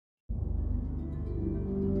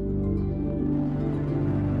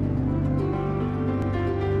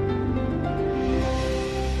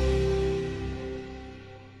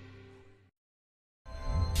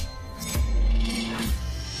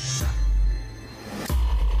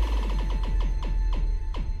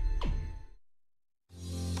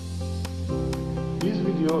This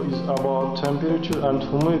video is about temperature and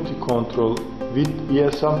humidity control with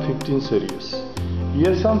ESM-15 series.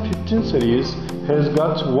 ESM-15 series has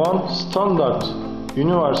got one standard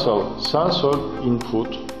universal sensor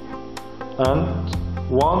input and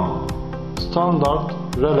one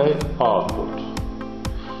standard relay output.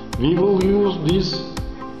 We will use this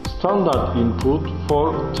standard input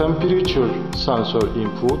for temperature sensor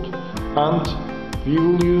input, and we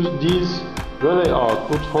will use this relay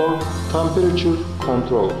output for temperature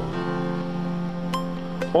control.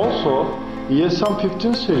 Also,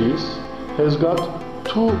 ESM-15 series has got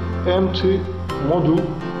two empty module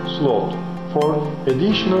slots for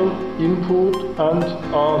additional input and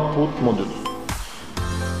output module.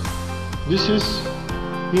 This is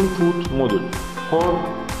input module for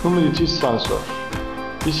humidity sensor.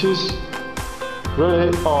 This is relay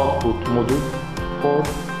output module for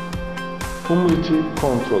humidity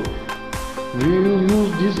control. We will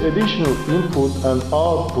use this additional input and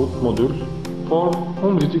output module for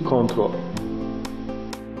humidity control.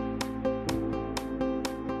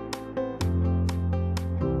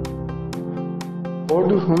 For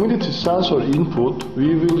the humidity sensor input,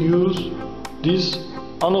 we will use these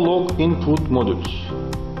analog input modules.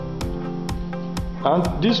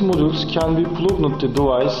 And these modules can be plugged into the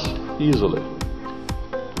device easily.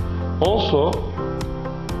 Also,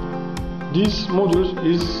 this module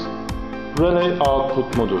is relay output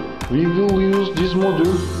module. We will use this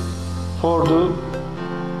module for the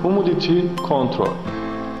humidity control,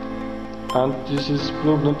 and this is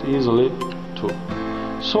plugged in easily too.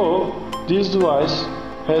 So this device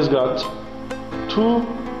has got two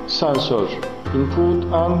sensor input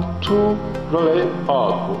and two relay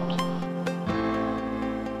output.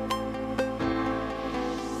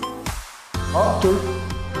 After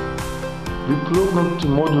we plug in the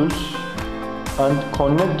modules and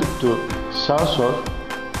connect it to sensor,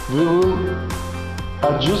 we will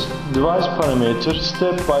adjust device parameter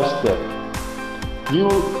step by step. We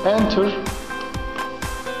will enter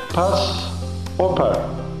pass upper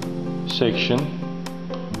section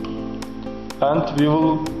and we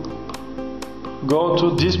will go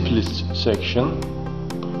to display section.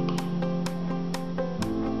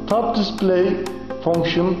 Top display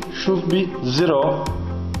function should be 0.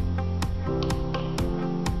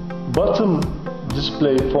 Bottom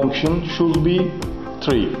display function should be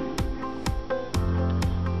 3.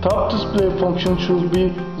 Top display function should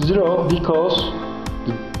be 0 because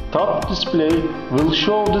the top display will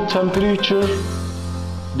show the temperature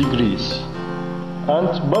degrees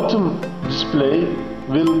and bottom display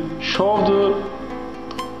will show the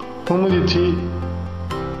humidity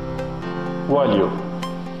value.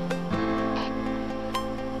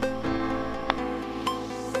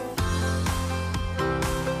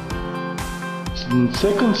 In the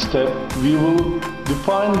second step, we will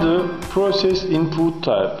define the process input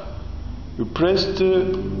type. We press the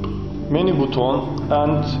menu button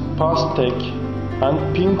and pass tag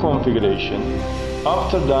and pin configuration.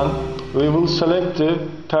 After that, we will select the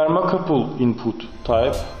thermocouple input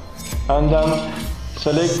type and then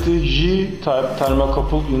select the G type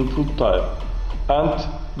thermocouple input type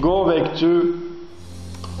and go back to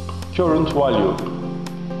current value.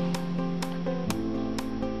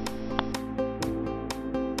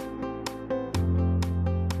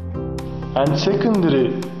 And secondary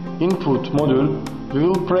input module, we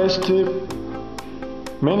will press the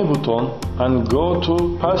menu button and go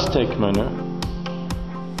to pass tag menu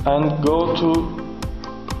and go to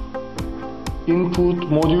input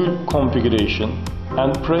module configuration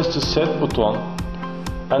and press the set button,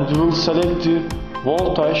 and we will select the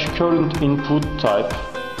voltage current input type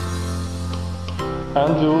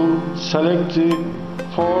and we will select the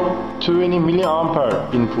 420 mA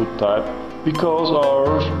input type because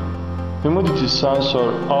our humidity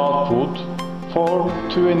sensor output for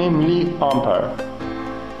 20 mA,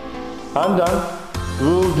 and then we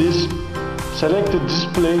will select the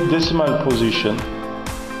display decimal position,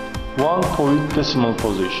 1 point decimal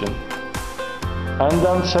position, and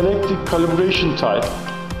then select the calibration type.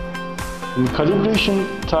 In calibration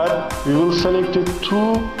type, we will select the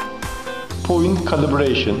 2-point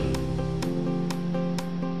calibration,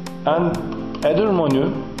 and other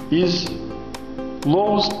menu is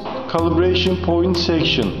lowest calibration point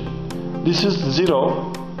section. This is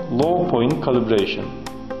 0, low point calibration,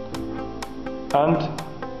 and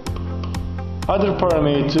other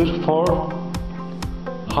parameter for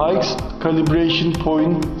highest calibration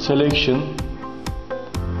point selection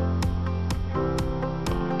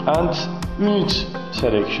and unit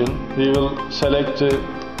selection. We will select the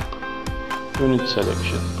unit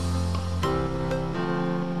selection.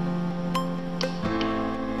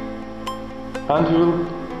 And we will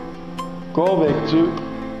go back to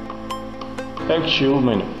actual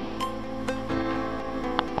menu.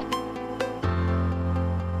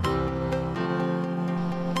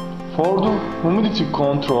 For the humidity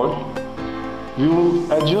control, we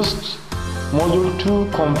will adjust Module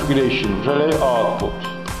 2 configuration relay output.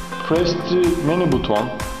 Press the menu button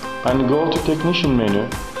and go to Technician menu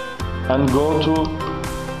and go to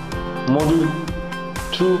Module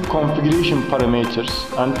 2 configuration parameters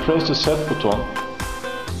and press the Set button.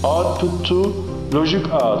 Output to logic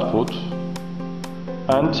output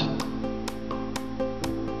and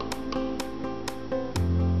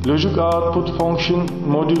logic output function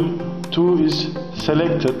Module 2 is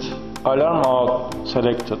selected, alarm out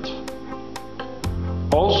selected.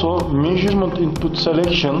 Also measurement input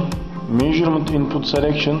selection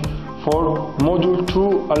for Module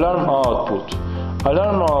 2 alarm output.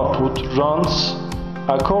 Alarm output runs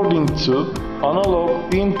according to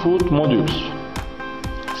analog input modules,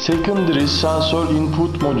 secondary sensor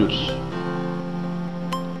input modules,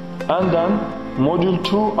 and then Module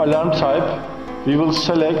 2 alarm type we will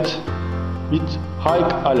select with high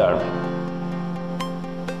alarm.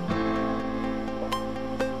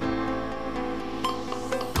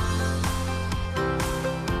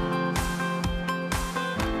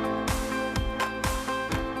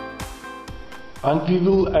 And we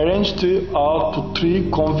will arrange the output 3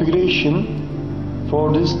 configuration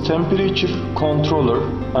for this temperature controller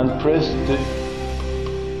and press the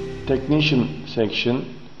technician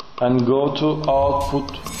section and go to output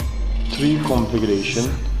 3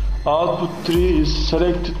 configuration. Output 3 is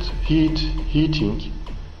selected heating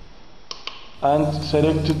and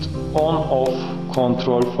selected on-off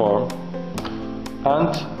control form, and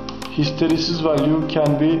hysteresis value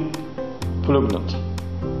can be plugged.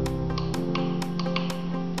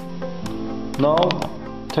 Now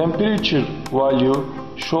temperature value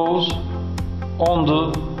shows on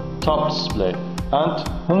the top display and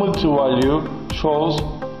humidity value shows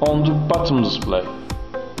on the bottom display.